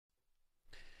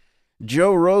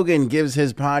Joe Rogan gives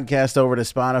his podcast over to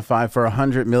Spotify for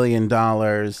 $100 million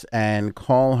and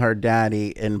Call Her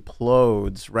Daddy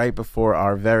implodes right before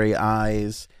our very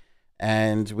eyes.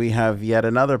 And we have yet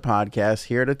another podcast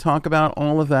here to talk about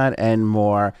all of that and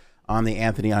more on the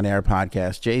Anthony on Air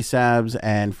podcast. Jay Sabs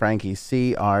and Frankie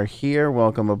C are here.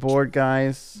 Welcome aboard,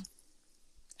 guys.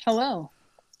 Hello.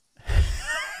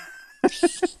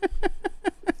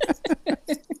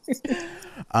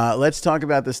 Let's talk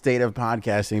about the state of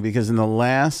podcasting, because in the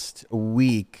last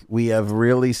week, we have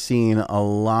really seen a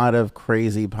lot of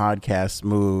crazy podcast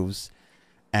moves,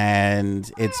 and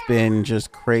it's been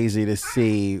just crazy to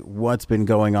see what's been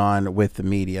going on with the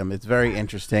medium. It's very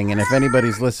interesting, and if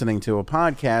anybody's listening to a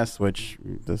podcast, which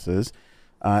this is,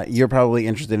 you're probably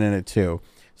interested in it too.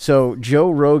 So Joe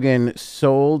Rogan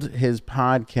sold his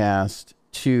podcast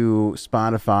to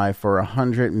Spotify for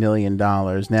 $100 million.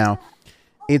 Now,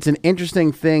 it's an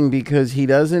interesting thing because he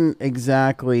doesn't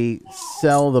exactly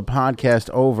sell the podcast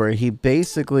over. He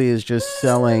basically is just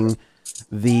selling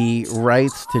the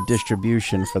rights to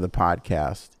distribution for the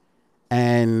podcast.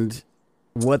 And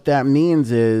what that means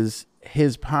is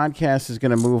his podcast is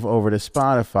going to move over to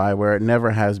Spotify, where it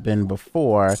never has been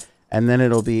before, and then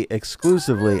it'll be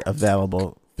exclusively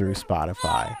available through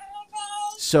Spotify.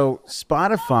 So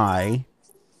Spotify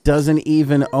doesn't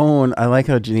even own... I like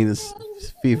how Janina's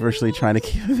feverishly trying to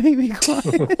keep the baby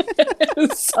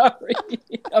quiet. Sorry.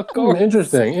 Of course.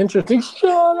 Interesting.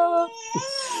 Shut up.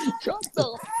 Shut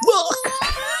the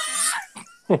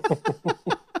fuck.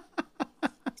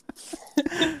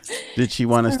 Did she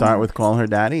want to start with Call Her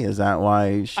Daddy? Is that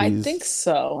why she's I think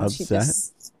so. upset? She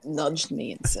just nudged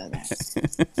me and said,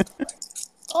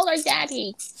 Call her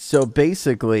daddy. So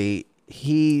basically,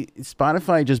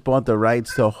 Spotify just bought the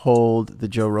rights to hold the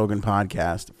Joe Rogan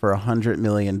podcast for $100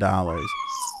 million.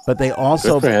 But they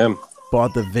also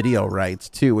bought the video rights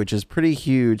too, which is pretty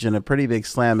huge and a pretty big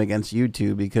slam against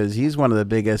YouTube, because he's one of the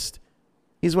biggest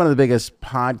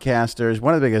podcasters,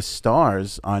 one of the biggest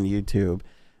stars on YouTube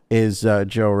is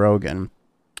Joe Rogan.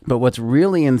 But what's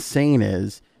really insane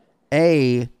is,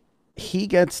 he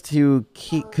gets to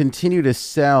continue to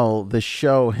sell the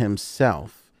show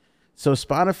himself. So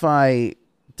Spotify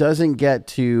doesn't get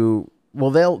to, well,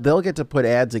 they'll get to put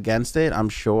ads against it, I'm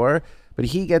sure, but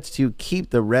he gets to keep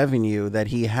the revenue that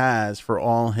he has for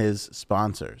all his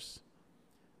sponsors,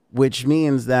 which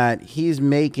means that he's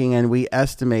making, and we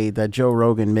estimate that Joe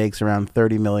Rogan makes around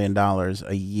 $30 million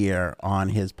a year on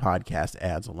his podcast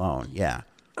ads alone. Yeah.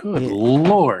 Good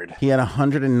Lord. He had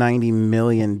 190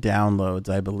 million downloads,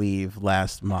 I believe,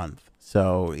 last month.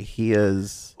 So he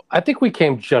is... I think we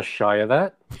came just shy of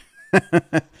that.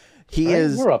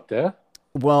 We're up there.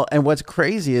 Well, and what's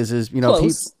crazy is you know,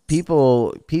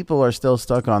 people are still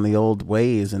stuck on the old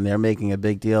ways, and they're making a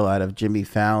big deal out of Jimmy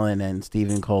Fallon and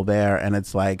Stephen Colbert. And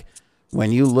it's like,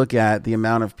 when you look at the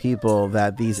amount of people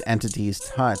that these entities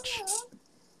touch,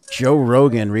 Joe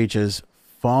Rogan reaches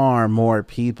far more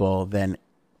people than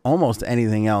almost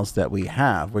anything else that we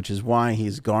have, which is why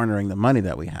he's garnering the money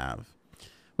that we have.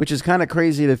 Which is kind of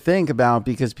crazy to think about,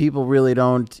 because people really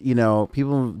don't,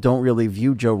 people don't really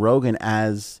view Joe Rogan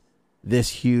as this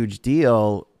huge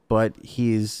deal, but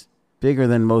he's bigger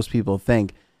than most people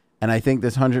think. And I think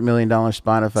this $100 million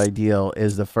Spotify deal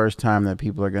is the first time that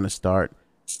people are going to start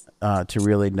to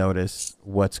really notice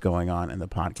what's going on in the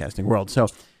podcasting world. So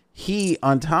he,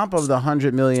 on top of the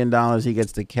 $100 million he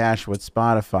gets to cash with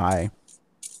Spotify,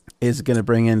 is going to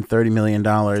bring in $30 million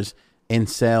in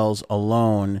sales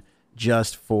alone,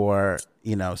 just for,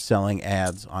 selling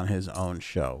ads on his own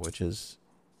show, which is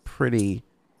pretty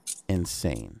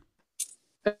insane.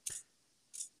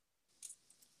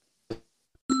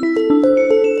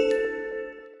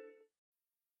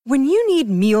 When you need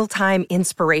mealtime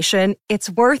inspiration,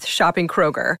 it's worth shopping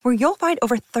Kroger, where you'll find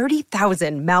over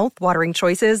 30,000 mouth-watering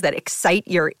choices that excite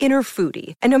your inner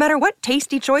foodie. And no matter what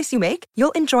tasty choice you make,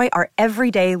 you'll enjoy our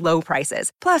everyday low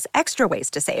prices, plus extra ways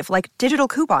to save, like digital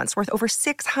coupons worth over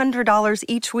 $600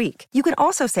 each week. You can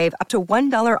also save up to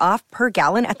 $1 off per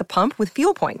gallon at the pump with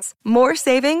fuel points. More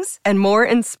savings and more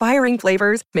inspiring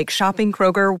flavors make shopping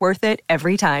Kroger worth it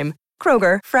every time.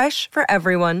 Kroger, fresh for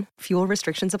everyone. Fuel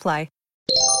restrictions apply.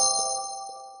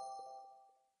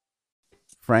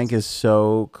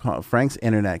 Frank's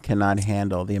internet cannot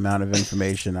handle the amount of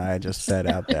information I just said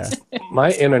out there.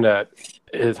 My internet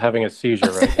is having a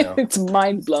seizure right now. It's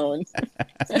mind blowing.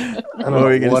 I don't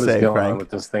know what is going on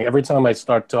with this thing. Every time I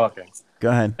start talking.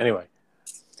 Go ahead. Anyway,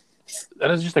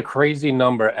 that is just a crazy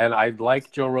number, and I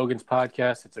like Joe Rogan's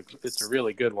podcast. It's a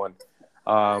really good one.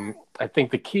 I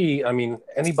think the key,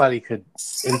 anybody could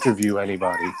interview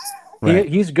anybody. Right.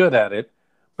 He's good at it.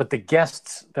 but the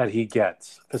guests that he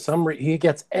gets, for some reason, he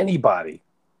gets anybody.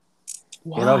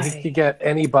 Why? You know, he could get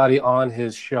anybody on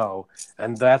his show,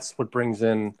 and that's what brings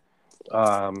in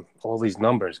all these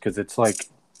numbers, because it's like,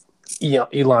 you know,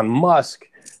 Elon Musk,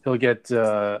 he'll get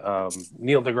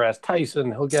Neil deGrasse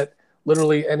Tyson, he'll get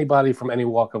literally anybody from any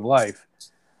walk of life,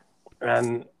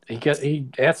 and he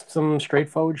asks some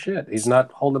straightforward shit. He's not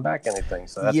holding back anything,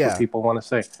 so that's what people want to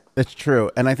say. That's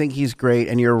true, and I think he's great.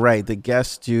 And you're right; the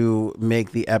guests do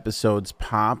make the episodes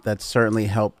pop. That's certainly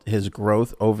helped his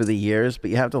growth over the years.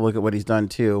 But you have to look at what he's done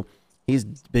too. He's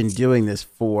been doing this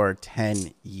for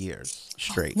 10 years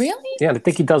straight. Really? Yeah, I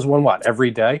think he does one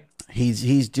every day.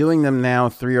 He's doing them now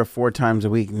 3 or 4 times a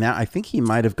week. Now I think he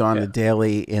might have gone to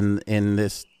daily in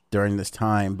this during this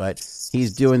time, but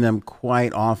he's doing them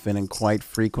quite often and quite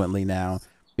frequently now,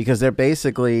 because they're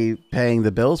basically paying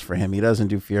the bills for him. He doesn't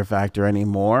do Fear Factor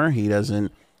anymore. He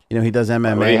doesn't, he does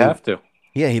MMA. Well, you have to.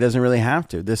 Yeah, he doesn't really have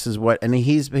to. This is what, and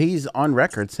he's on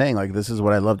record saying, like, this is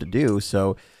what I love to do.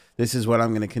 So this is what I'm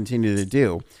going to continue to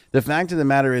do. The fact of the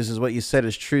matter is what you said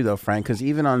is true, though, Frank, because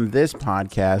even on this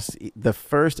podcast, the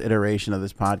first iteration of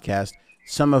this podcast,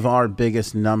 some of our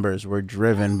biggest numbers were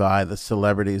driven by the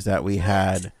celebrities that we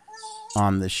had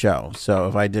on the show. So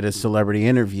if I did a celebrity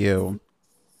interview,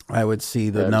 I would see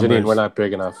the numbers. Janine, we're not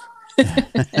big enough.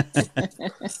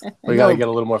 We got to get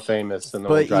a little more famous, and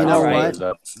then we'll drive numbers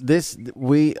up.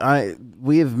 We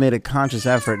have made a conscious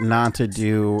effort not to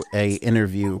do a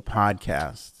interview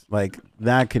podcast. Like,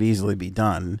 that could easily be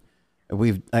done.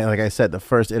 Like I said, the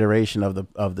first iteration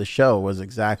of the show was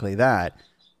exactly that.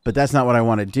 But that's not what I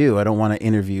want to do. I don't want to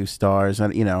interview stars,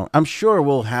 and I'm sure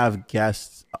we'll have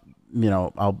guests.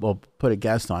 We'll put a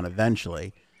guest on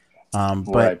eventually.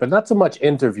 But not so much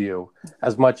interview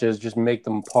as much as just make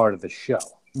them part of the show.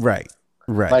 Right.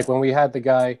 Like when we had the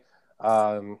guy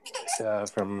from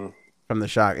the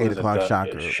Shock 8 o'clock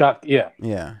Shock group. Shock,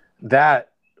 yeah. That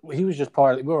he was just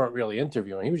part of. We weren't really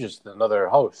interviewing. He was just another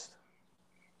host.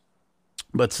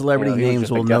 But celebrity names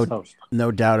will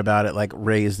no doubt about it, like,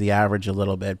 raise the average a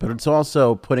little bit. But it's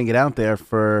also putting it out there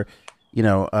for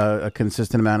a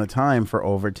consistent amount of time for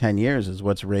over 10 years is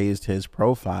what's raised his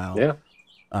profile.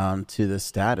 To the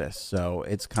status. So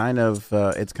it's kind of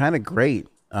great.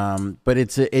 But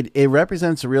it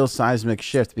represents a real seismic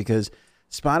shift, because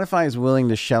Spotify is willing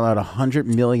to shell out $100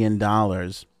 million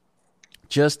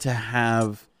just to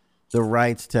have the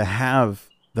rights to have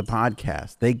the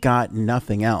podcast. They got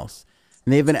nothing else.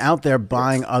 And they've been out there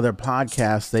buying other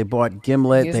podcasts. They bought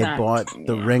Gimlet. Bought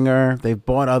The Ringer. They've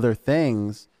bought other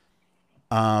things.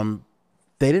 They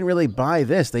didn't really buy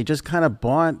this. They just kind of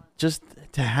bought just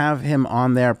to have him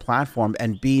on their platform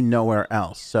and be nowhere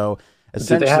else. So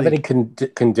essentially, do they have any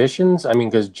conditions? I mean,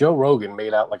 because Joe Rogan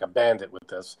made out like a bandit with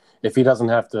this. If he doesn't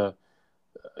have to,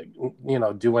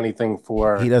 do anything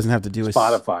for he doesn't have to do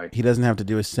Spotify. He doesn't have to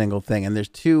do a single thing. And there's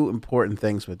 2 important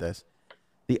things with this.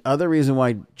 The other reason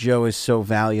why Joe is so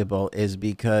valuable is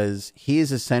because he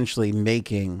is essentially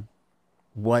making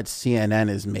what CNN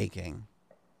is making.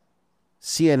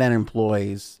 CNN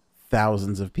employs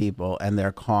thousands of people, and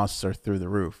their costs are through the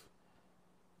roof.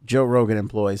 Joe Rogan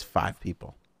employs 5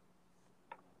 people.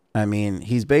 I mean,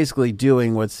 he's basically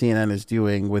doing what CNN is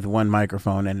doing with one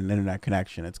microphone and an internet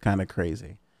connection. It's kind of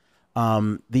crazy.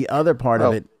 The other part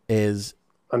of it is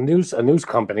a news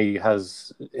company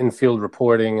has in-field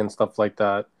reporting and stuff like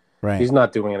that. Right. He's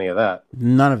not doing any of that.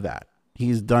 None of that.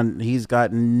 He's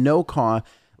got no cost.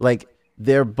 Like,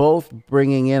 they're both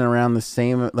bringing in around the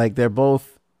same, like, they're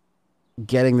both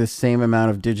getting the same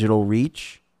amount of digital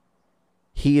reach.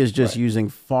 He is just using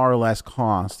far less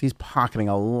cost. He's pocketing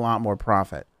a lot more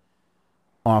profit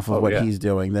off of what he's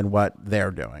doing than what they're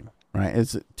doing. Right?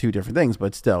 It's 2 different things,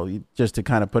 but still, just to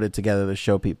kind of put it together to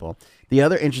show people. The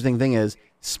other interesting thing is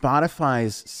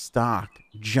Spotify's stock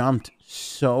jumped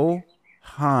so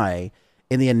high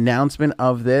in the announcement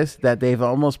of this that they've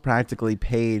almost practically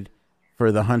paid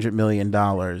for the $100 million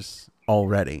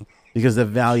already, because the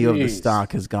value of the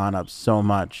stock has gone up so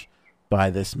much by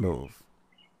this move.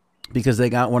 Because they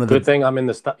got one of the good thing I'm in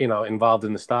the involved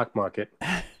in the stock market.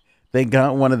 They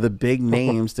got one of the big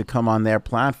names to come on their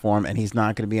platform, and he's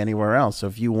not going to be anywhere else. So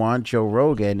if you want Joe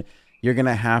Rogan, you're going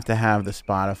to have the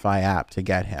Spotify app to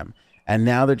get him. And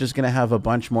now they're just going to have a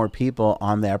bunch more people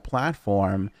on their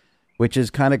platform, which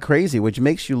is kind of crazy, which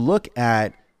makes you look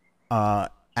at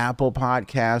Apple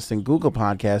Podcasts and Google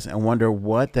Podcasts and wonder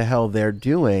what the hell they're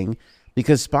doing,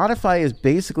 because Spotify is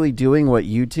basically doing what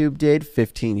YouTube did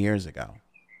 15 years ago.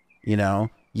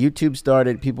 YouTube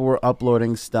started, people were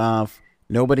uploading stuff.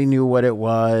 Nobody knew what it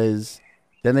was.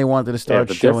 Then they wanted to start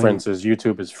the showing. difference is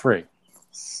YouTube is free.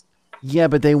 Yeah,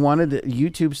 but they wanted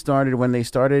YouTube started when they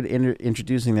started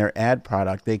introducing their ad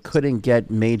product. They couldn't get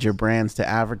major brands to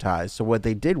advertise. So what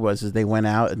they did is they went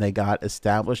out and they got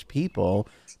established people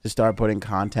to start putting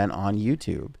content on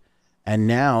YouTube. And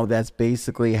now that's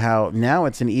basically how now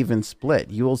it's an even split.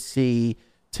 You will see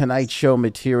Tonight Show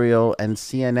material and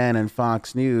CNN and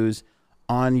Fox News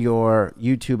on your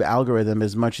YouTube algorithm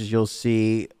as much as you'll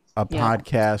see a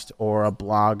podcast or a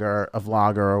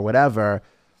vlogger or whatever,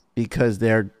 because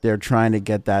they're trying to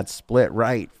get that split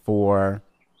right for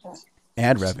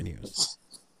ad revenues.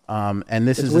 And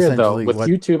this is weird, essentially though. With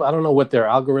YouTube, I don't know what their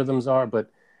algorithms are, but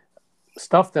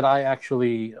stuff that I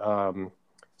actually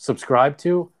subscribe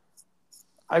to,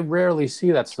 I rarely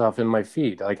see that stuff in my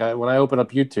feed. Like when I open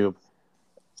up YouTube,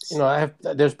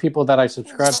 there's people that I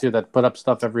subscribe to that put up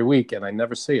stuff every week, and I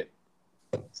never see it.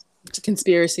 It's a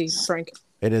conspiracy, Frank.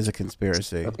 It is a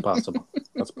conspiracy. That's possible.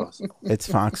 That's possible. It's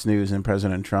Fox News and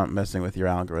President Trump messing with your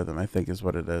algorithm, I think is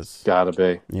what it is. Gotta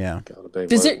be. Yeah. Gotta be.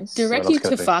 Does it direct you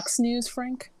to Fox News,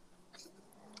 Frank?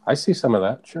 I see some of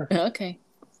that, sure. Okay.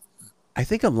 I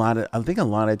think a lot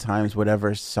of times,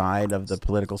 whatever side of the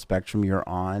political spectrum you're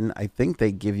on, I think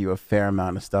they give you a fair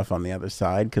amount of stuff on the other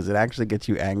side because it actually gets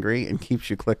you angry and keeps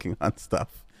you clicking on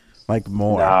stuff like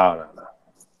more. No.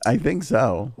 I think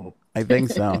so.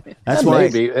 That's why.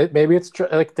 Maybe it's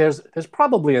like there's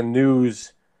probably a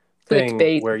news thing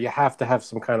Clickbait. where you have to have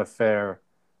some kind of fair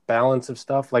balance of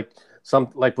stuff, like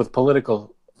with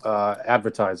political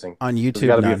advertising On YouTube, there's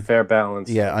got to be a fair balance.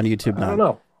 Yeah, on YouTube, I don't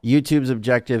know. YouTube's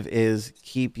objective is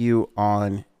keep you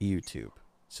on YouTube.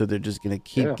 So they're just going to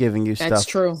keep giving you stuff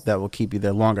that will keep you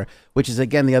there longer, which is,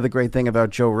 again, the other great thing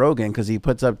about Joe Rogan, because he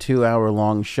puts up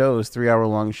 2-hour-long shows,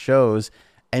 3-hour-long shows,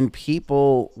 and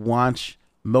people watch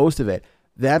most of it.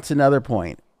 That's another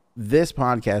point. This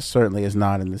podcast certainly is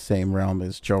not in the same realm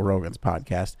as Joe Rogan's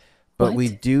podcast, but we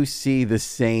do see the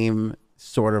same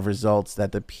sort of results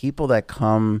that the people that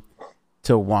come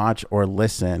to watch or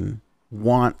listen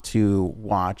want to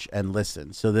watch and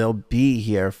listen. So they'll be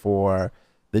here for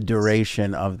the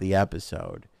duration of the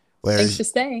episode. Thanks for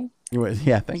staying.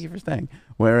 Yeah, thank you for staying.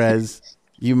 Whereas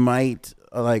you might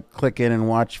click in and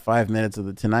watch 5 minutes of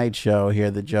the Tonight Show, hear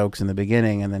the jokes in the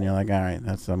beginning, and then you're like, all right,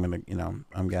 that's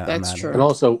That's true. And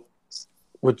also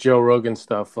with Joe Rogan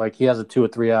stuff, like he has a 2 or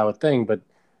 3 hour thing, but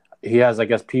he has, I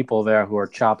guess, people there who are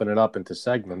chopping it up into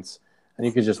segments. And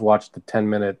you could just watch the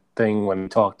 10-minute thing when you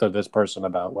talk to this person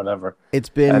about whatever.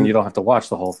 And you don't have to watch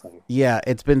the whole thing. Yeah,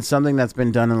 it's been something that's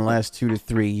been done in the last 2 to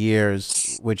 3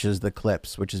 years, which is the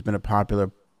clips, which has been a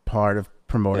popular part of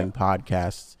promoting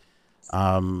podcasts,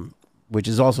 which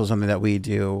is also something that we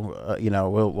do.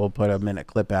 We'll put a minute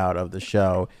clip out of the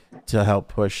show to help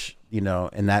push,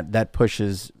 and that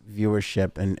pushes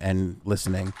viewership and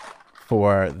listening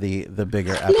for the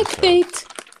bigger episode. Clickbait.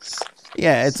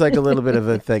 Yeah, it's like a little bit of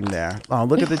a thing there. Oh,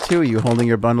 look at the two of you holding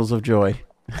your bundles of joy.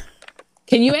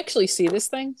 Can you actually see this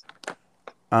thing?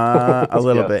 A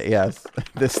little bit, yes.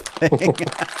 This thing.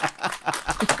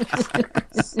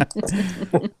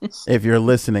 If you're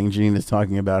listening, Jean is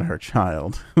talking about her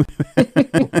child.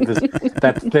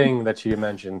 That thing that you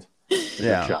mentioned.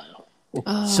 Yeah.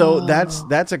 Child. So that's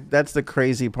the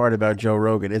crazy part about Joe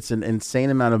Rogan. It's an insane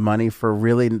amount of money for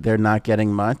really they're not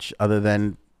getting much other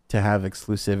than to have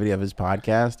exclusivity of his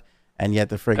podcast, and yet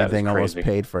the friggin' thing almost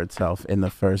paid for itself in the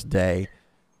first day.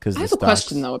 Because I have a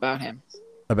question though about him.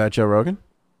 About Joe Rogan?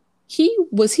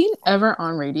 Was he ever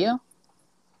on radio?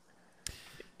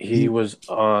 He was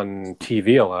on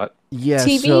TV a lot. Yeah,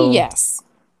 TV, yes.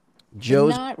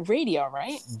 Joe's not radio,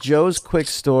 right? Joe's quick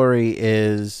story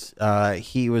is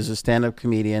he was a stand-up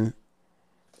comedian.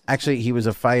 Actually, he was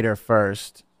a fighter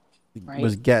first. Right.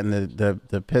 Was getting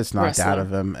the piss knocked out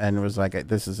of him and was like,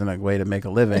 this isn't a way to make a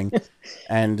living,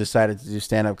 and decided to do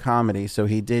stand-up comedy. So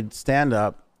he did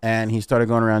stand-up, and he started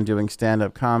going around doing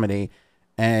stand-up comedy,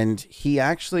 and he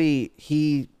actually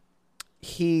he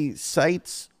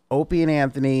cites Opie and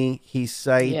Anthony. He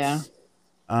cites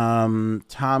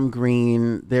Tom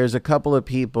Green. There's a couple of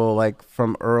people like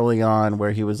from early on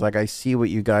where he was like, I see what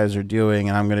you guys are doing,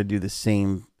 and I'm going to do the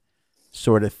same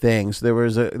sort of thing. So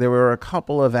there were a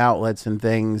couple of outlets and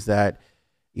things that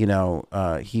he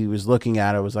was looking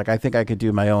at. It was like, I think I could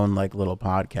do my own like little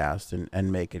podcast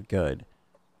and make it good.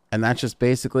 And that's just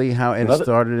basically how it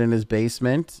started in his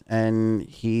basement, and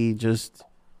he just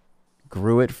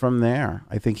grew it from there.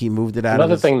 I think he moved it out.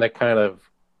 Another thing that kind of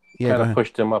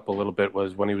pushed him up a little bit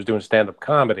was when he was doing stand-up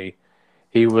comedy.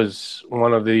 He was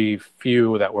one of the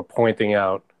few that were pointing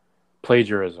out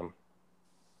plagiarism.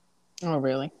 Oh,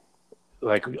 really?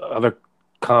 Like other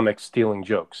comics stealing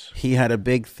jokes. He had a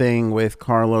big thing with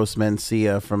Carlos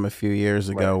Mencia from a few years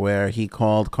ago where he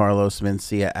called Carlos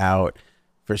Mencia out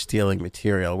for stealing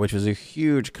material, which was a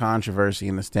huge controversy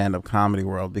in the stand-up comedy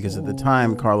world because at the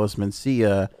time Carlos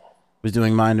Mencia was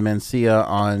doing Mind of Mencia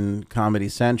on Comedy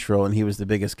Central and he was the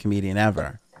biggest comedian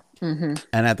ever. And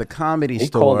at the Comedy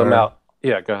Store... He called him out.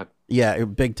 Yeah, go ahead. Yeah,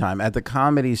 big time. At the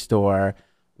Comedy Store,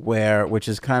 which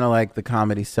is kind of like the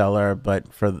Comedy Cellar,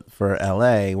 but for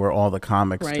LA, where all the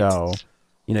comics go.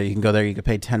 You know, you can go there, you could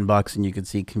pay $10 and you could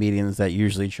see comedians that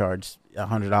usually charge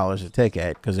 $100 a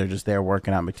ticket because they're just there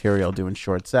working out material, doing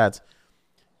short sets.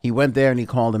 He went there and he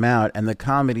called him out, and the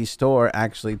Comedy Store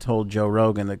actually told Joe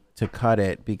Rogan to cut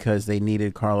it because they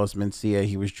needed Carlos Mencia.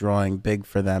 He was drawing big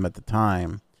for them at the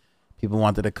time. People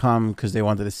wanted to come because they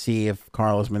wanted to see if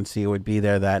Carlos Mencia would be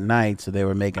there that night, so they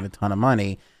were making a ton of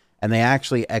money. And they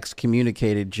actually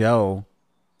excommunicated Joe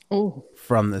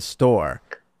from the store.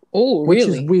 Oh, Which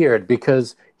really? is weird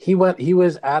because he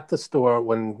was at the store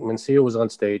when Mencia was on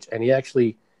stage, and he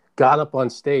actually got up on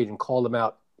stage and called him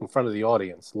out in front of the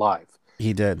audience live.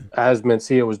 He did. As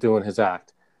Mencia was doing his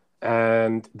act.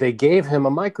 And they gave him a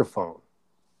microphone.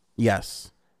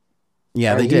 Yes.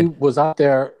 Yeah, and they did. He was out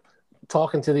there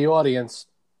talking to the audience,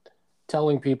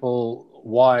 telling people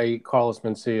why Carlos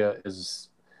Mencia is,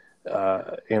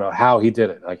 how he did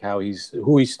it, like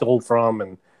who he stole from,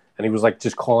 and he was like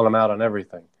just calling him out on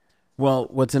everything. Well,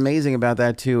 what's amazing about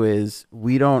that too is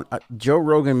Joe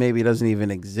Rogan maybe doesn't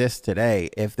even exist today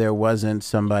if there wasn't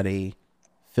somebody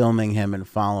filming him and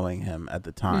following him at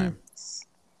the time,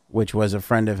 which was a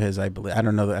friend of his, I believe. I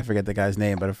don't know, I forget the guy's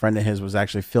name, but a friend of his was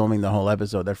actually filming the whole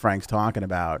episode that Frank's talking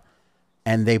about.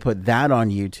 And they put that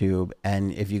on YouTube.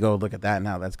 And if you go look at that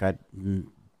now, that's got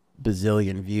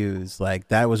bazillion views. Like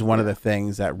that was one of the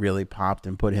things that really popped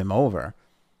and put him over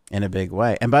in a big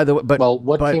way. And by the way,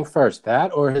 what came first,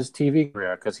 that or his TV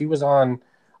career? Because he was on,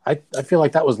 I feel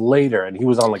like that was later, and he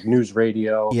was on like news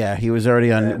radio. Yeah, he was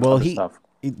already on. Well, stuff.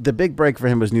 The big break for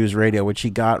him was news radio, which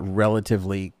he got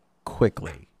relatively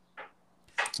quickly.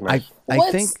 Right.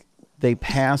 I think they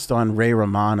passed on Ray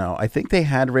Romano. I think they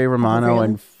had Ray Romano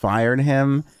and fired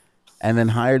him, and then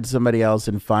hired somebody else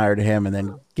and fired him, and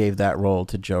then gave that role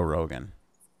to Joe Rogan.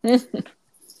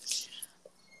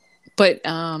 But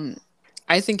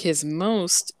I think his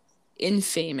most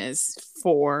infamous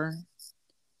for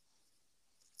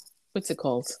what's it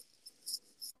called?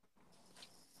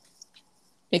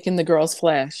 Making the girls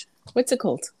flash. What's it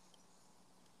called?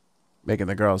 Making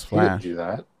the girls He didn't flash. do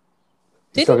that.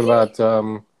 Did He's talking he? about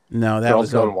No, that Girls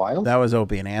was Gone Wild? That was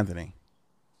Opie and Anthony.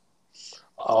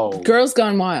 Oh, Girls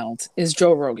Gone Wild is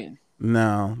Joe Rogan.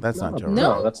 No, that's not Joe Rogan.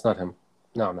 No, that's not him.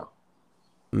 No.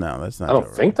 No, that's not. I don't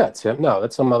Joe think Rogan. that's him. No,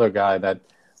 that's some other guy that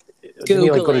didn't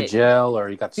he like go to it. jail or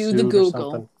he got Do sued the or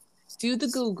Google. something? Do the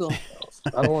Google.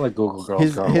 I don't want to Google Girls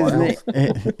His Gone Wild.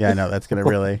 name. Yeah, I know that's gonna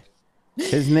really.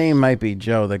 His name might be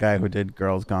Joe, the guy who did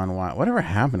Girls Gone Wild. Whatever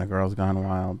happened to Girls Gone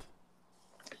Wild?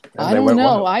 And I they don't went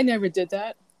know. wild. I never did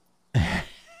that.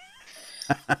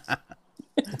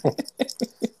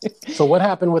 So what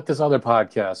happened with this other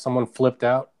podcast? Someone flipped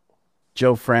out?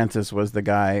 Joe Francis was the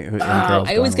guy who. in Girls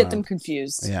I always Gone get Wild. them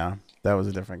confused. Yeah, that was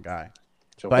a different guy.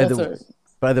 Joe By Francis.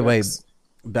 the way,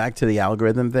 back to the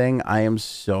algorithm thing. I am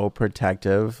so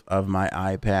protective of my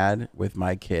iPad with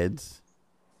my kids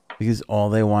because all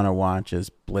they want to watch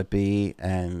is Blippi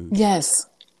and Yes.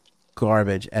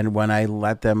 garbage. And when I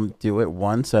let them do it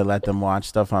once, I let them watch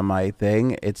stuff on my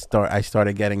thing. I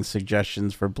started getting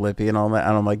suggestions for Blippi and all that,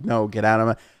 and I'm like, no, get out of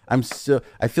my.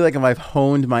 I feel like I've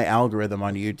honed my algorithm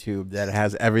on YouTube that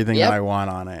has everything that I want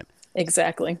on it.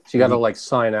 Exactly. So you got to like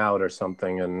sign out or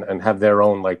something and have their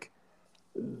own like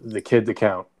the kids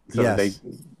account. So Yes.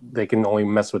 they can only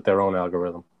mess with their own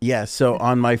algorithm. Yeah, so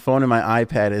on my phone and my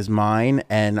iPad is mine,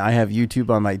 and I have YouTube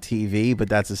on my TV, but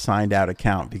that's a signed out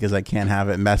account because I can't have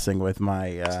it messing with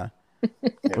my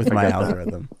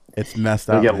algorithm. It's messed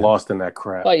You up. get man. lost in that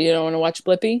crap. What, you don't want to watch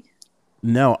Blippi?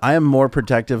 No, I am more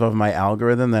protective of my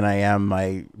algorithm than I am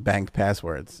my bank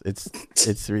passwords.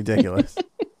 It's ridiculous.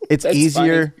 It's That's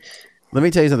easier. funny. Let me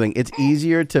tell you something. It's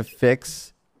easier to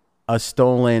fix a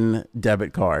stolen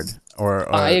debit card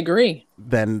or I agree.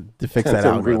 than to fix that to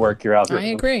algorithm. rework your algorithm. I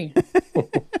agree.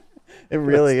 It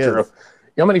really That's is. true.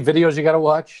 You know how many videos you got to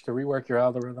watch to rework your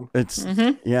algorithm? It's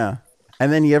yeah.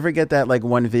 And then you ever get that like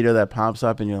one video that pops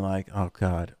up and you're like, oh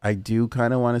God, I do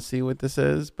kind of want to see what this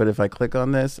is, but if I click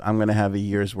on this, I'm gonna have a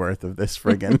year's worth of this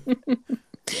friggin'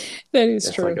 That is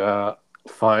It's true. like,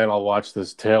 fine, I'll watch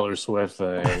this Taylor Swift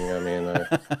thing. I mean,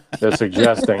 they're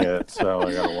suggesting it, so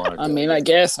I got to watch I it. mean, I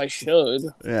guess I should.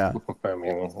 yeah. I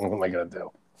mean, what am I going to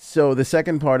do? So the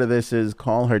second part of this is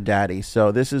Call Her Daddy.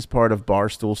 So this is part of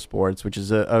Barstool Sports, which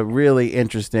is a really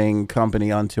interesting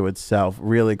company unto itself.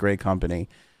 Really great company.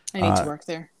 I need to work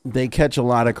there. They catch a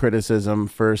lot of criticism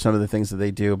for some of the things that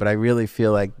they do, but I really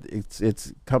feel like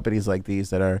it's companies like these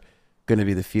that are going to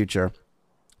be the future.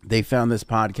 They found this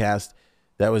podcast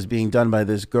that was being done by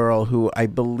this girl who I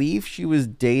believe she was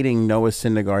dating Noah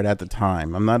Syndergaard at the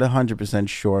time. I'm not 100%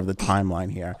 sure of the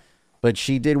timeline here, but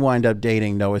she did wind up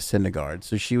dating Noah Syndergaard.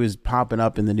 So she was popping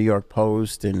up in the New York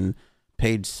Post and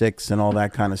Page Six and all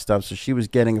that kind of stuff. So she was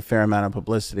getting a fair amount of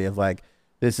publicity of like,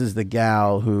 this is the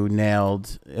gal who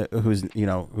nailed,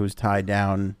 who's tied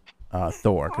down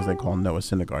Thor, because they call him Noah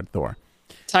Syndergaard Thor.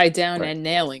 Tied down and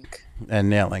nailing. And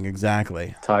nailing,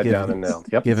 exactly. Tied down and nailed.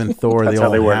 Yep. Giving Thor the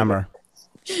old hammer.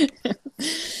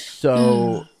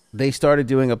 So they started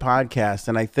doing a podcast,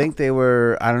 and I think they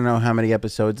were, I don't know how many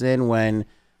episodes in when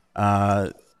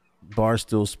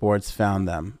Barstool Sports found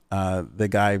them. The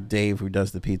guy, Dave, who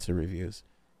does the pizza reviews.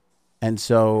 And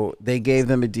so they gave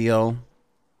them a deal,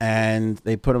 and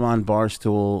they put them on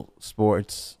Barstool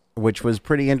Sports, which was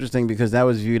pretty interesting because that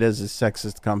was viewed as a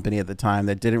sexist company at the time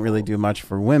that didn't really do much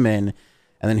for women.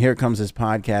 And then here comes this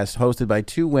podcast hosted by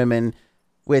two women,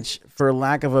 which, for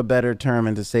lack of a better term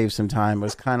and to save some time,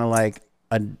 was kind of like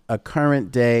a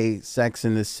current day Sex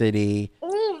in the City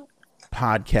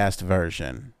podcast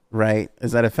version, right?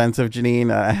 Is that offensive,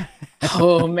 Janine?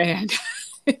 Oh, man.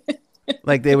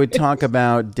 Like they would talk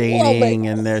about dating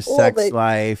and their sex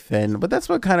life, but that's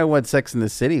what Sex in the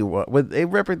City was. They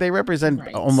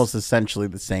represent almost essentially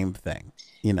the same thing,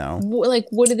 you know. Like,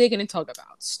 what are they going to talk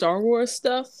about? Star Wars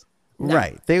stuff? No.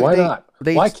 Right. Why not?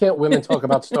 Why can't women talk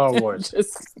about Star Wars?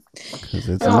 Because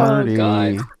it's nerdy.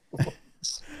 God.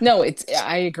 No,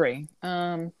 I agree.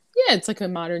 Yeah, it's like a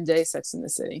modern day Sex in the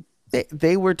City.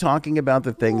 They were talking about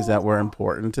the things that were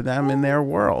important to them in their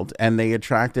world, and they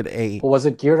attracted Was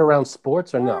it geared around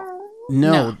sports or no?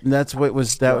 No, that's what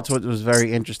was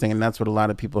very interesting, and that's what a lot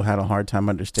of people had a hard time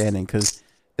understanding, because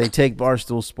they take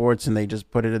Barstool Sports and they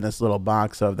just put it in this little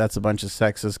box of that's a bunch of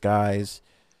sexist guys,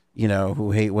 you know,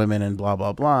 who hate women and blah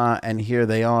blah blah, and here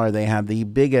they are. They have the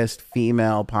biggest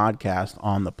female podcast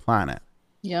on the planet.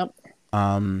 Yep.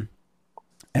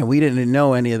 And we didn't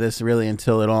know any of this really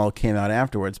until it all came out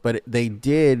afterwards. But they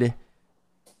did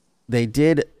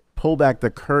pull back the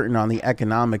curtain on the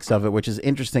economics of it, which is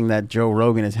interesting that Joe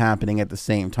Rogan is happening at the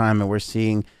same time. And we're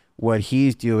seeing what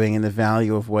he's doing and the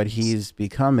value of what he's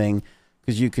becoming,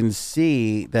 because you can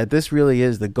see that this really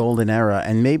is the golden era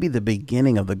and maybe the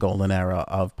beginning of the golden era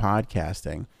of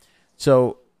podcasting.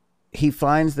 So he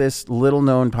finds this little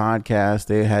known podcast.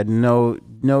 They had no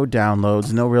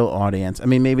downloads, no real audience. I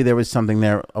mean, maybe there was something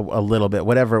there a little bit.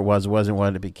 Whatever it was, wasn't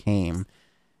what it became.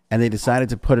 And they decided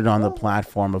to put it on the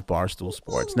platform of Barstool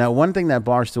Sports. Now, one thing that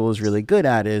Barstool is really good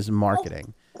at is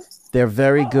marketing. They're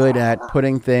very good at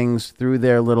putting things through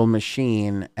their little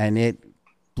machine and it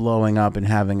blowing up and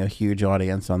having a huge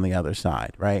audience on the other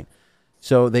side, right?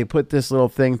 So they put this little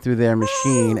thing through their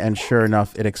machine, and sure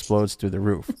enough, it explodes through the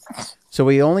roof. So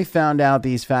we only found out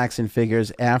these facts and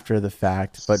figures after the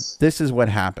fact, but this is what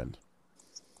happened.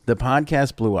 The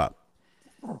podcast blew up.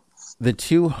 The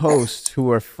two hosts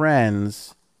who are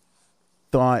friends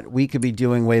thought we could be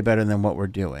doing way better than what we're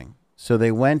doing. So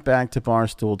they went back to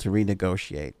Barstool to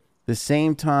renegotiate. The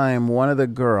same time, one of the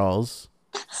girls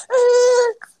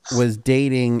was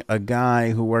dating a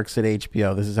guy who works at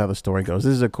HBO. This is how the story goes.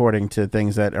 This is according to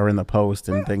things that are in the Post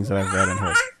and things that I've read and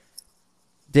heard.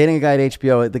 Dating a guy at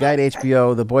HBO. The guy at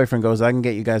HBO, the boyfriend goes, I can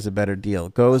get you guys a better deal.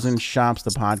 Goes and shops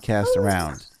the podcast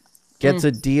around. Gets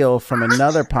a deal from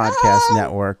another podcast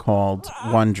network called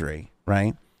Wondery,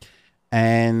 right?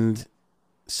 And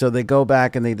so they go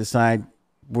back and they decide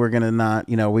we're going to not,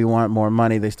 we want more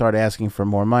money. They start asking for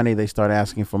more money. They start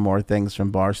asking for more things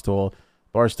from Barstool.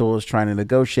 Barstool is trying to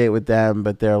negotiate with them,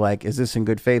 but they're like, is this in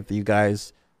good faith that you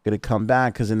guys going to come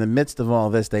back? Because in the midst of all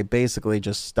this, they basically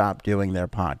just stopped doing their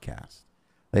podcast.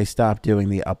 They stopped doing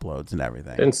the uploads and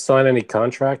everything. Didn't sign any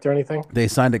contract or anything? They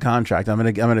signed a contract. I'm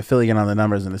gonna fill you in on the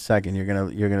numbers in a second. You're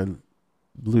gonna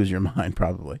lose your mind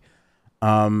probably.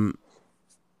 So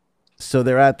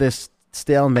they're at this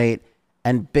stalemate,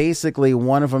 and basically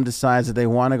one of them decides that they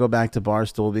want to go back to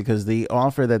Barstool because the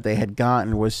offer that they had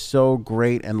gotten was so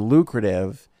great and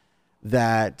lucrative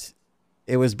that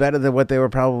it was better than what they were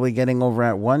probably getting over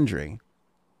at Wondery.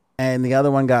 And the other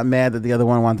one got mad that the other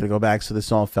one wanted to go back, so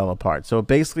this all fell apart. So it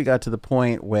basically got to the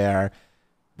point where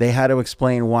they had to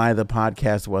explain why the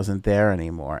podcast wasn't there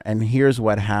anymore. And here's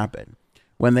what happened.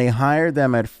 When they hired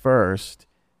them at first,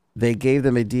 they gave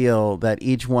them a deal that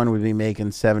each one would be making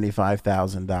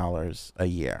 $75,000 a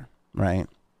year, right?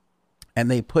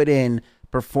 And they put in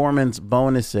performance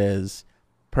bonuses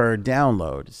per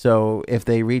download. So if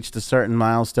they reached a certain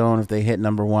milestone, if they hit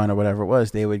number 1 or whatever it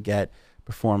was, they would get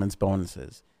performance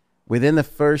bonuses. Within the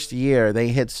first year, they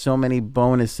hit so many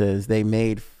bonuses, they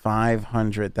made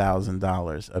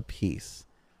 $500,000 a piece,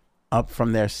 up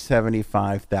from their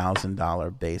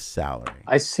 $75,000 base salary.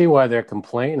 I see why they're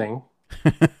complaining.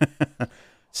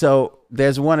 So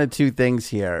there's one of two things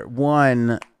here.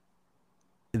 One,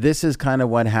 this is kind of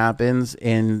what happens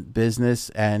in business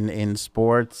and in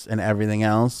sports and everything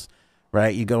else,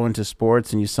 right? You go into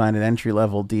sports and you sign an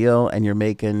entry-level deal and you're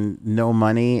making no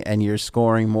money and you're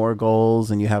scoring more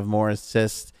goals and you have more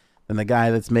assists than the guy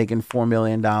that's making $4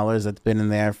 million that's been in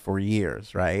there for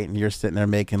years, right? And you're sitting there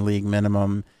making league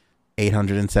minimum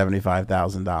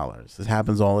 $875,000. This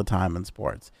happens all the time in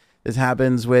sports. This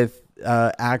happens with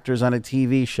actors on a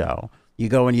TV show. You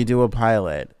go and you do a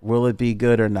pilot. Will it be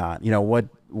good or not? You know,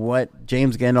 what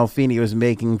James Gandolfini was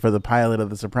making for the pilot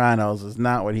of The Sopranos is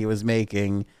not what he was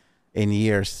making in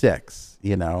year 6.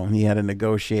 You know, he had to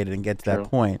negotiate it and get to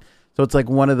that point. So it's like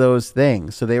one of those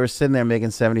things. So they were sitting there making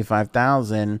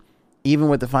 $75,000, even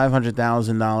with the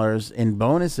 $500,000 in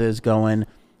bonuses going,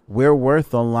 we're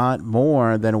worth a lot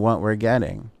more than what we're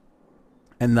getting.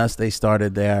 And thus they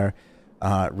started their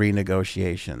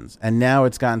renegotiations. And now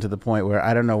it's gotten to the point where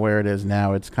I don't know where it is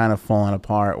now. It's kind of fallen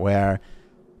apart where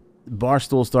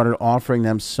Barstool started offering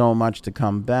them so much to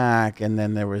come back. And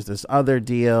then there was this other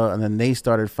deal. And then they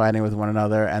started fighting with one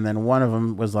another. And then one of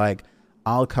them was like,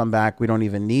 I'll come back. We don't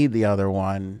even need the other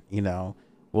one. You know,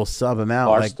 we'll sub him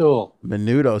out Barstool, like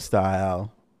Menudo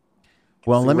style.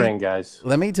 Well, let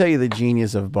me tell you the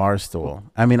genius of Barstool.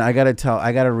 I mean, I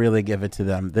gotta really give it to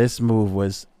them. This move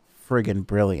was friggin'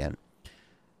 brilliant.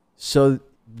 So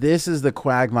this is the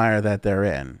quagmire that they're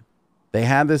in. They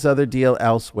had this other deal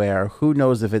elsewhere. Who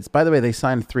knows if it's, by the way, they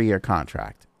signed a 3-year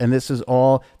contract. And this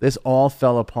all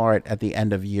fell apart at the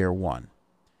end of year 1.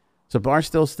 So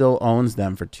Barstool still owns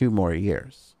them for 2 more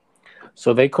years.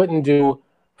 So they couldn't do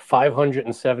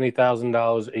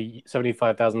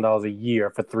 $75,000 a year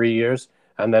for 3 years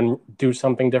and then do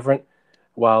something different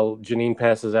while Janine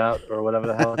passes out or whatever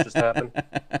the hell just happened.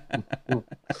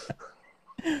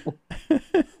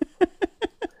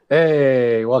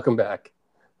 Hey, welcome back.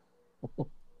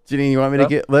 Janine, you want me to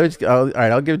get? All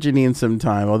right, I'll give Janine some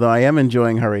time. Although I am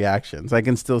enjoying her reactions, I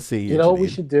can still see you. You know Janine. What we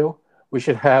should do? We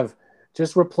should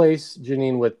just replace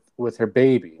Janine with her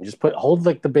baby and just hold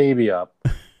like the baby up.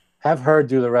 Have her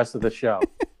do the rest of the show.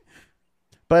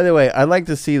 By the way, I'd like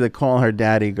to see the Call Her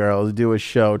Daddy girls do a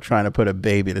show trying to put a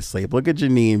baby to sleep. Look at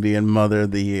Janine being Mother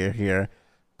of the Year here.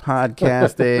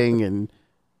 Podcasting and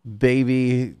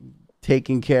baby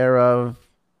taken care of.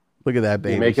 Look at that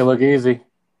baby. You make it look easy.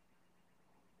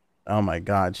 Oh, my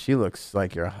God. She looks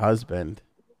like your husband.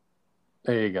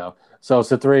 There you go. So it's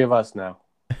the 3 of us now.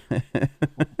 All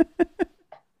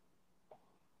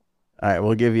right.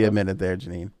 We'll give you a minute there,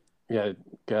 Janine. Yeah,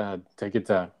 go ahead. Take your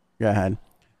time. Go ahead.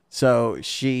 So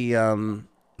she,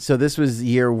 so this was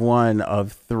year 1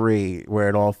 of 3 where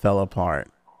it all fell apart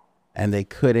and they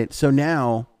couldn't. So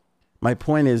now my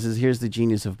point is here's the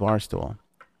genius of Barstool.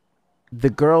 The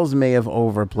girls may have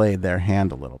overplayed their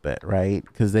hand a little bit, right?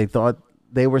 Because they thought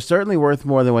they were certainly worth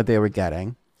more than what they were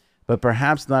getting, but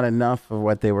perhaps not enough for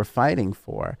what they were fighting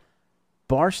for.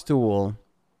 Barstool,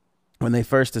 when they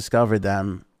first discovered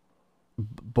them,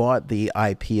 bought the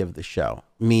IP of the show,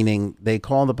 meaning they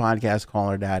called the podcast Call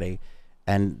Her Daddy,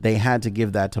 and they had to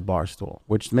give that to Barstool,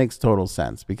 which makes total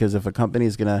sense because if a company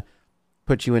is going to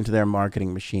put you into their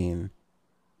marketing machine,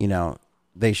 you know,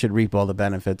 they should reap all the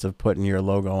benefits of putting your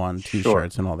logo on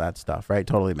T-shirts and all that stuff, right?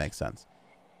 Totally makes sense.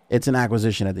 It's an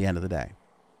acquisition at the end of the day.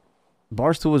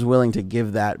 Barstool was willing to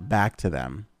give that back to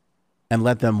them and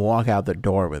let them walk out the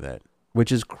door with it,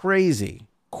 which is crazy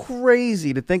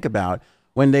to think about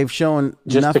when they've shown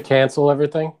just to cancel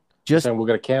everything. Just saying we're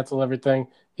going to cancel everything.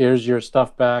 Here's your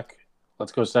stuff back.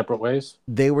 Let's go separate ways.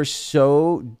 They were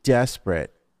so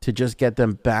desperate to just get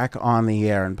them back on the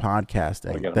air and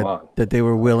podcasting that they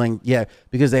were willing,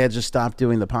 because they had just stopped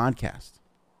doing the podcast.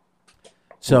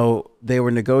 So they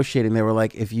were negotiating. They were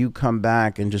like, if you come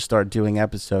back and just start doing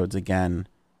episodes again,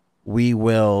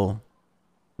 we'll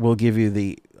give you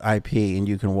the IP and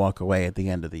you can walk away at the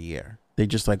end of the year. They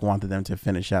just like wanted them to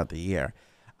finish out the year.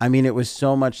 I mean, it was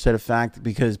so much to the fact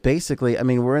because basically, I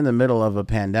mean, we're in the middle of a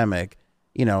pandemic.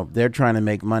 You know, they're trying to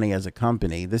make money as a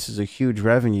company. This is a huge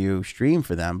revenue stream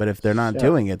for them. But if they're not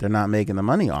doing it, they're not making the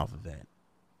money off of it.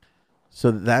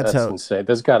 So that's how insane.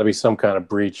 There's got to be some kind of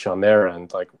breach on their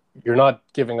end. Like, you're not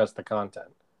giving us the content.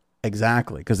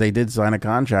 Exactly, because they did sign a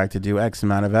contract to do X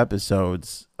amount of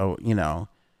episodes. Oh, you know,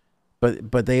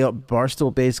 but they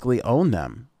Barstool basically owned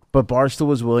them but Barstool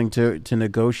was willing to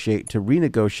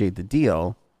renegotiate the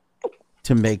deal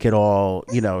to make it all,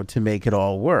 to make it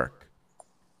all work.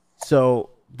 So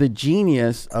the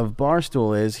genius of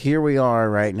Barstool is here we are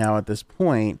right now at this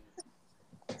point.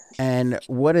 And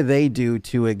what do they do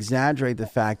to exaggerate the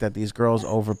fact that these girls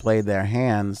overplayed their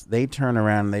hands? They turn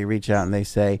around and they reach out and they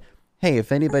say, hey,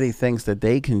 if anybody thinks that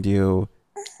they can do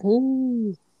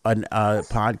a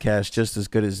podcast just as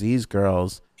good as these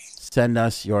girls, send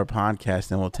us your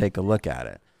podcast and we'll take a look at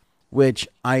it. Which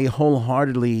I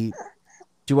wholeheartedly,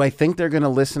 do I think they're going to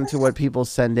listen to what people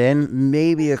send in?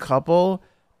 Maybe a couple.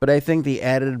 But I think the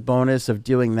added bonus of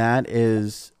doing that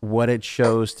is what it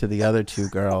shows to the other two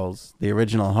girls, the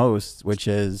original hosts, which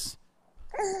is,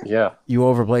 you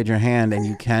overplayed your hand and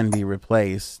you can be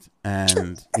replaced.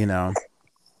 And,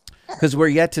 because we're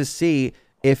yet to see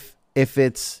if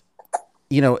it's,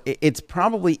 it's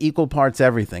probably equal parts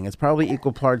everything. It's probably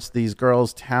equal parts these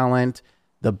girls' talent,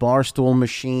 the Barstool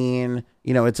machine,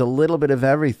 it's a little bit of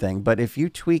everything. But if you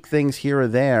tweak things here or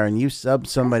there and you sub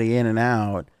somebody in and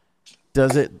out,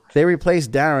 they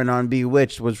replaced Darren on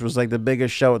Bewitched, which was like the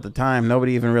biggest show at the time.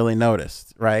 Nobody even really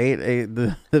noticed, right?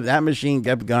 That machine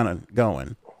kept going.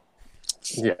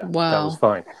 Yeah, wow. That was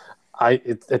fine.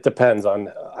 It depends on,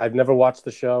 I've never watched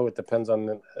the show. It depends on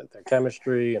their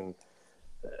chemistry and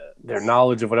their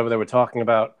knowledge of whatever they were talking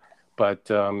about. But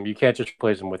you can't just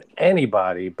replace them with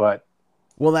anybody. But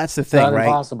well, that's the thing, not right?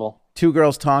 Impossible. Two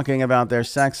girls talking about their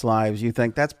sex lives. You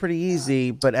think that's pretty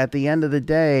easy, but at the end of the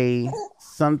day,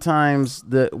 sometimes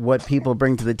what people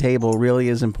bring to the table really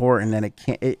is important, and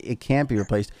it can't be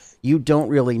replaced. You don't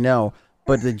really know,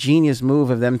 but the genius move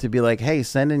of them to be like, "Hey,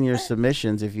 send in your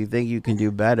submissions if you think you can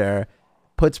do better,"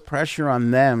 puts pressure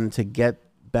on them to get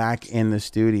back in the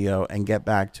studio and get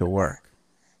back to work.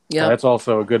 Yeah, that's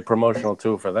also a good promotional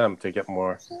tool for them to get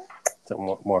more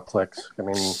clicks. I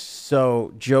mean,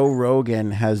 so Joe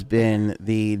Rogan has been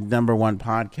the #1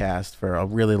 podcast for a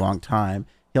really long time.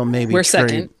 We're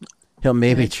second. He'll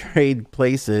maybe trade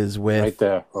places with right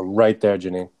there,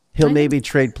 Janine. He'll maybe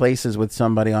trade places with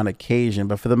somebody on occasion,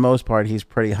 but for the most part, he's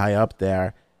pretty high up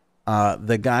there.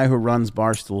 The guy who runs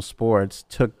Barstool Sports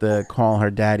took the Call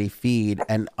Her Daddy feed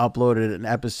and uploaded an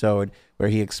episode where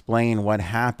he explained what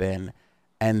happened,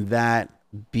 and that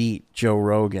beat Joe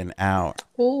Rogan out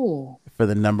for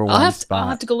the #1 spot. I'll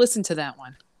have to go listen to that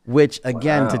one. Which,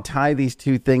 again, to tie these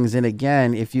two things in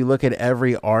again, if you look at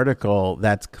every article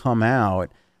that's come out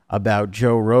about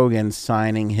Joe Rogan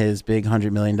signing his big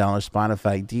 $100 million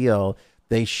Spotify deal,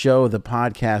 they show the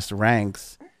podcast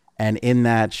ranks, and in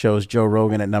that shows Joe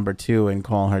Rogan at #2 and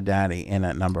Call Her Daddy in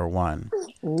at #1.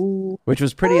 Ooh. Which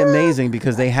was pretty amazing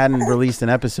because they hadn't released an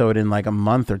episode in like a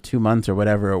month or 2 months or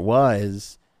whatever it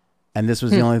was. And this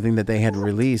was the only thing that they had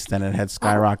released, and it had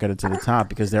skyrocketed to the top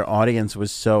because their audience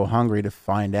was so hungry to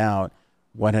find out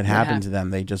what had happened to them.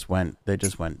 They just went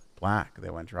black. They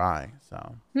went dry.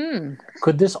 So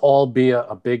could this all be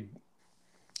a big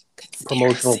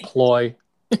promotional ploy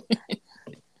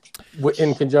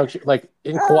in conjunction, like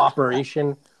in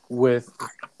cooperation with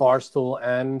Barstool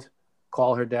and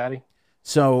Call Her Daddy?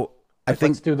 So I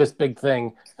think let's do this big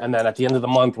thing, and then at the end of the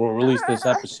month we'll release this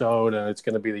episode, and it's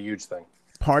going to be the huge thing.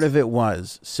 Part of it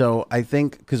was, so I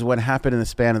think, because what happened in the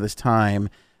span of this time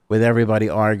with everybody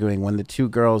arguing, when the two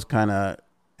girls kind of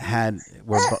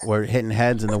were hitting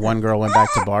heads, and the one girl went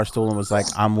back to Barstool and was like,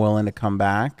 I'm willing to come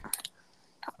back.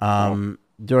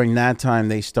 During that time,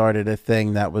 they started a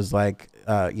thing that was like,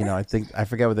 I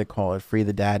forget what they call it, Free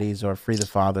the Daddies or Free the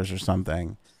Fathers or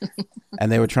something.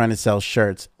 And they were trying to sell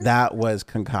shirts. That was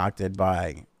concocted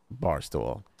by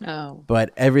Barstool. Oh.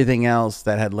 But everything else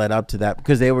that had led up to that,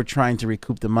 because they were trying to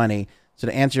recoup the money. So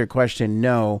to answer your question,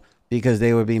 no, because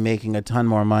they would be making a ton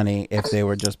more money if they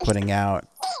were just putting out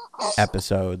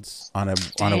episodes on a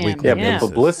weekly basis. The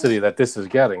publicity that this is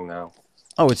getting now.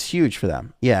 Oh, it's huge for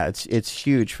them. Yeah, it's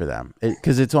huge for them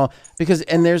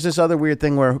and there's this other weird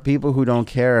thing where people who don't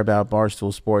care about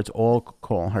Barstool Sports, all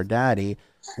Call Her Daddy,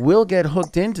 will get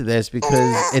hooked into this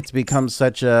because it's become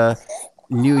such a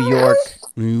New York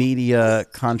media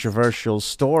controversial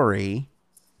story.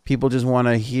 People just want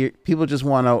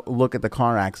to look at the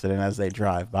car accident as they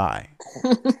drive by.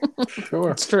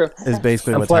 Sure, it's true. Is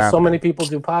basically and what's plus, happening. so many people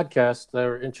do podcasts.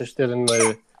 They're interested in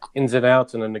the ins and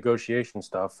outs and the negotiation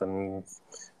stuff, and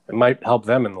it might help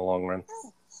them in the long run.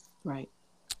 Right.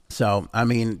 So, I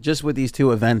mean, just with these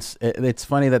two events, it's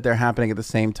funny that they're happening at the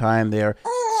same time. They're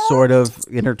sort of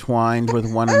intertwined with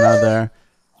one another.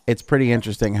 It's pretty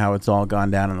interesting how it's all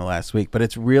gone down in the last week, but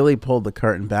it's really pulled the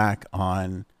curtain back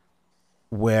on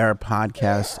where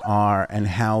podcasts are and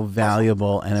how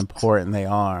valuable and important they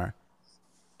are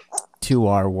to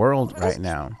our world right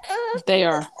now. They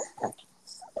are.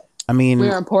 I mean, We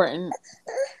are important.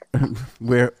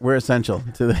 we're essential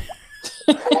to the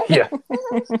Yeah.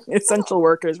 Essential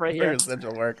workers right we're here.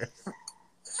 essential workers.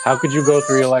 How could you go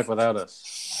through your life without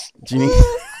us? Janine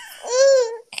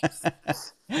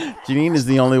Janine is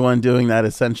the only one doing that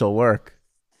essential work.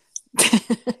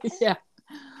 Yeah.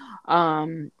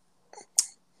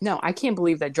 No, I can't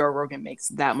believe that Joe Rogan makes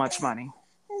that much money.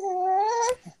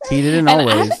 He didn't And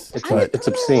always, but It's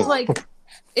obscene. Like,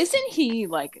 isn't he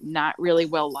like not really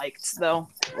well liked though?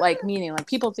 Like, meaning like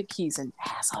people think he's an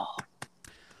asshole.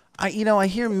 I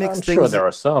hear mixed I'm things. sure there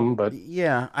are some, but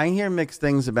Yeah, I hear mixed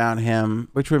things about him,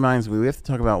 which reminds me, we have to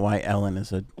talk about why Ellen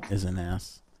is an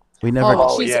ass. We never. Oh,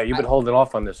 oh she's- yeah, you've been holding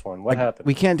off on this one. What happened?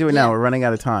 We can't do it now. Yeah. We're running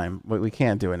out of time. We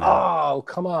can't do it now. Oh,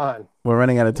 come on. We're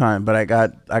running out of time. But I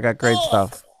got great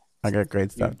stuff. I got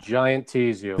great You stuff. giant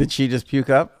tease you. Did she just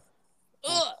puke up?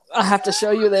 I have to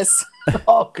show you this.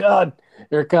 Oh God,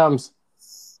 here it comes.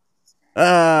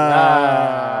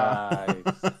 Ah.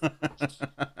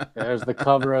 There's the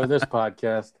cover of this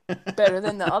podcast. Better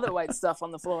than the other white stuff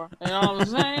on the floor. You know what I'm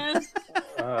saying?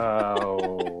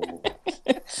 Oh,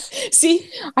 See,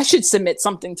 I should submit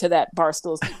something to that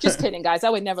Barstools. Just kidding, guys. I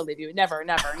would never leave you. Never,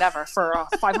 never, never. For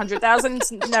 500,000,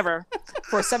 never.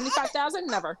 For 75,000,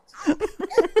 never.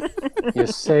 you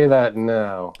say that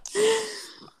now.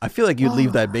 I feel like you'd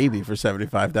leave that baby for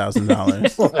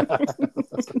 $75,000.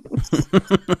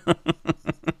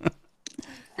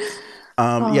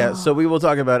 Yeah, so we will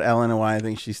talk about Ellen and why I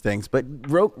think she stinks. But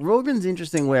Rogan's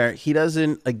interesting where he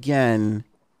doesn't, again,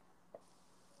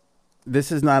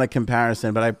 this is not a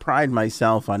comparison, but I pride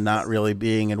myself on not really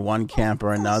being in one camp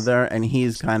or another. And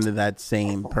he's kind of that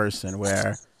same person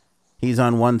where he's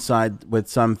on one side with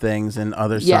some things and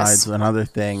other Yes. sides on other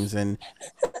things. And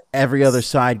every other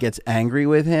side gets angry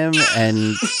with him.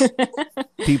 And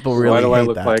people really Why do I hate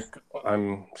look that. like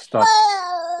I'm stuck?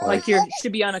 Like you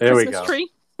should be on a There we Christmas go. tree.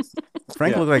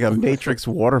 Frank Yeah. looked like a Matrix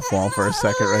waterfall for a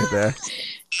second right there.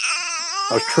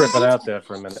 I was tripping out there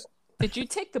for a minute. Did you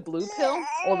take the blue pill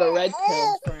or the red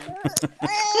pill, Frank?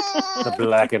 The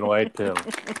black and white pill.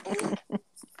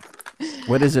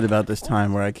 What is it about this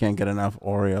time where I can't get enough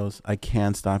Oreos? I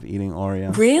can't stop eating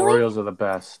Oreos. Really? Oreos are the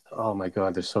best. Oh my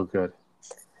God, they're so good.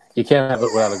 You can't have it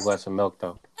without a glass of milk,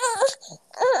 though.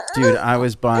 Dude, I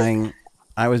was buying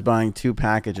 2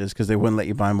 packages because they wouldn't let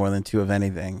you buy more than 2 of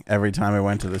anything every time I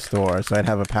went to the store. So I'd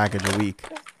have a package a week.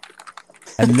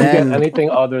 And You get then anything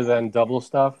other than double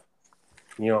stuff,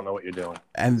 you don't know what you're doing.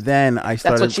 I That's what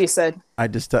started she said. I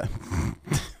just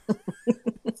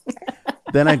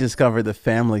then I discovered the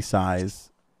family size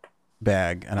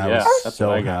bag and I Yeah, was that's so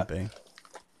what I got. happy.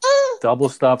 Double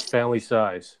stuffed family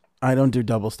size. I don't do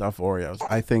double stuffed Oreos.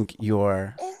 I think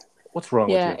you're What's wrong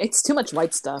Yeah, with you? it's too much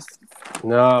white stuff.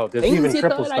 No, there's Things even you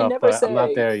triple thought I'd stuff, never but I'm not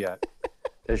say. there yet.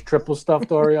 There's triple stuffed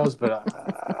Oreos, but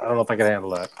I don't know if I can handle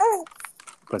that.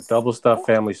 But double stuffed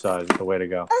family size is the way to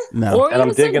go. no. Oreos And I'm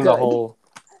are digging the good. whole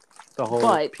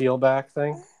But- peel back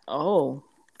thing. Oh,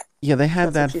 Yeah, they had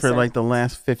That's that what she for said. like the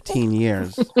last 15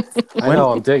 years. I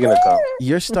know, I'm digging it though.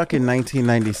 You're stuck in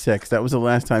 1996. That was the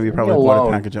last time you probably Leave me bought a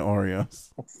alone. package of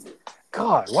Oreos.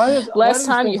 God, why does last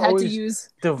time you had to use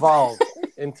devolve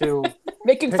into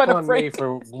making pick fun on of me Frank.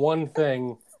 for one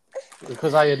thing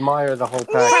because I admire the whole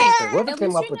package Frank, thing. Whoever at came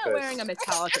least up you're with not this? wearing a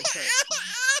Metallica shirt.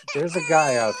 There's a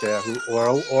guy out there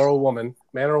or a woman,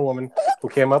 man or a woman, who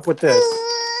came up with this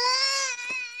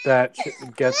that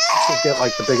should get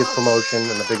like the biggest promotion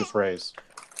and the biggest raise.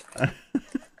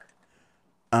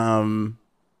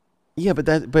 Yeah,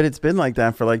 but it's been like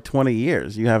that for like 20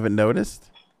 years. You haven't noticed?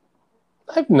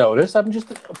 I've noticed. I'm just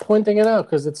pointing it out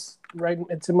because it's right.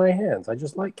 It's in my hands. I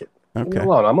just like it. Leave me Okay.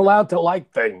 alone. I'm allowed to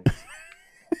like things.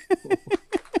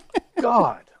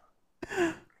 God,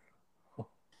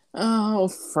 Oh,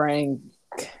 Frank.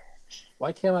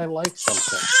 why can't I like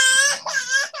something?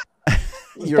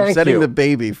 You're Thank upsetting you. the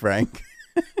baby, Frank.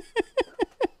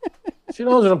 She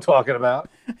knows what I'm talking about.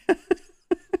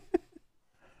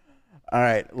 All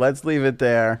right, let's leave it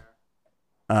there.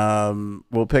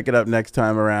 We'll pick it up next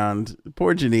time around.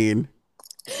 Poor Janine.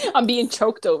 I'm being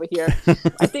choked over here.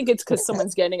 I think it's because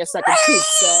someone's getting a second tooth.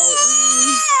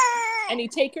 So, any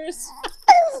takers?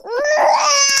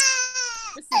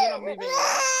 This is what I'm leaving.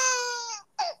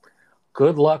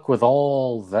 Good luck with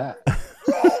all that.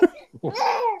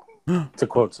 To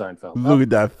quote Seinfeld. Look at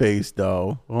that face,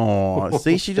 though. Oh,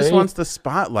 see, she just See? wants the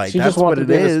spotlight. She That's just wants what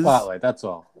to it be the is. spotlight. That's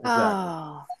all. Exactly.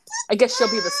 Oh, I guess she'll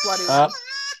be the slutty Uh,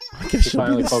 one. I guess she'll be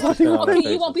finally the focused slutty in on one. her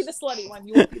Okay, you won't be the faces. slutty one.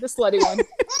 You won't be the slutty one.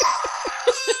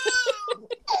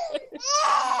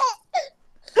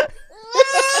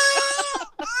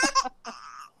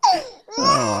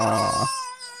 Oh.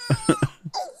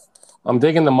 I'm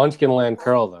digging the Munchkin Land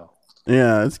curl though.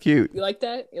 Yeah, it's cute. You like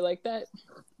that? You like that?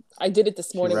 I did it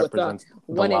this She morning with the represents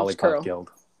the 1 inch Lollipop curl.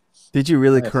 Guild. Did you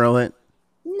really Nice. curl it?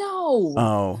 No.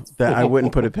 Oh, that I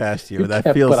wouldn't put it past you. You That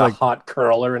can't feels put like a hot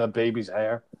curler in a baby's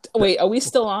hair. Wait, are we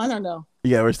still on or no?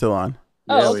 yeah, we're still on.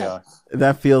 Oh, Yeah, okay. we are.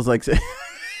 That feels like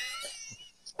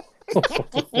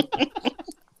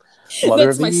Mother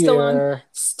That's of my the still year.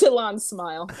 on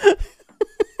smile.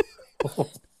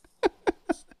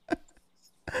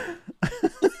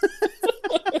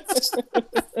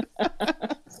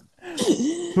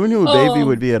 who knew a baby Oh.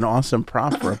 would be an awesome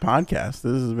prop for a podcast.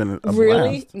 This has been a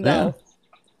Really? blast. No.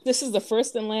 This is the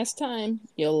first and last time,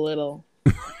 you little.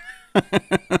 All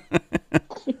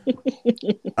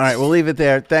right, we'll leave it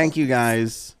there. Thank you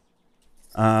guys.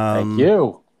 Thank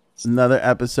you. Another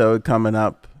episode coming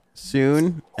up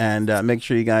soon, and make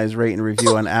sure you guys rate and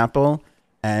review on Apple,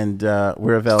 and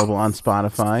we're available on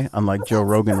Spotify, unlike Joe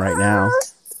Rogan right now.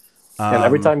 And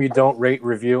every time you don't rate,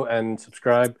 review, and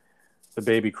subscribe, the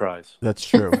baby cries. That's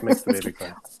true. It makes the baby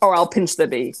cry. Or I'll pinch the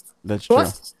bee. That's true.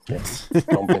 What?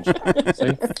 Don't pinch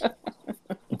it.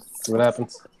 See what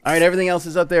happens? All right, everything else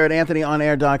is up there at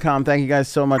anthonyonair.com. Thank you guys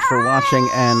so much for watching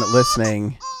and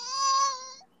listening.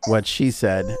 What she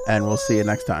said, and we'll see you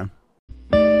next time.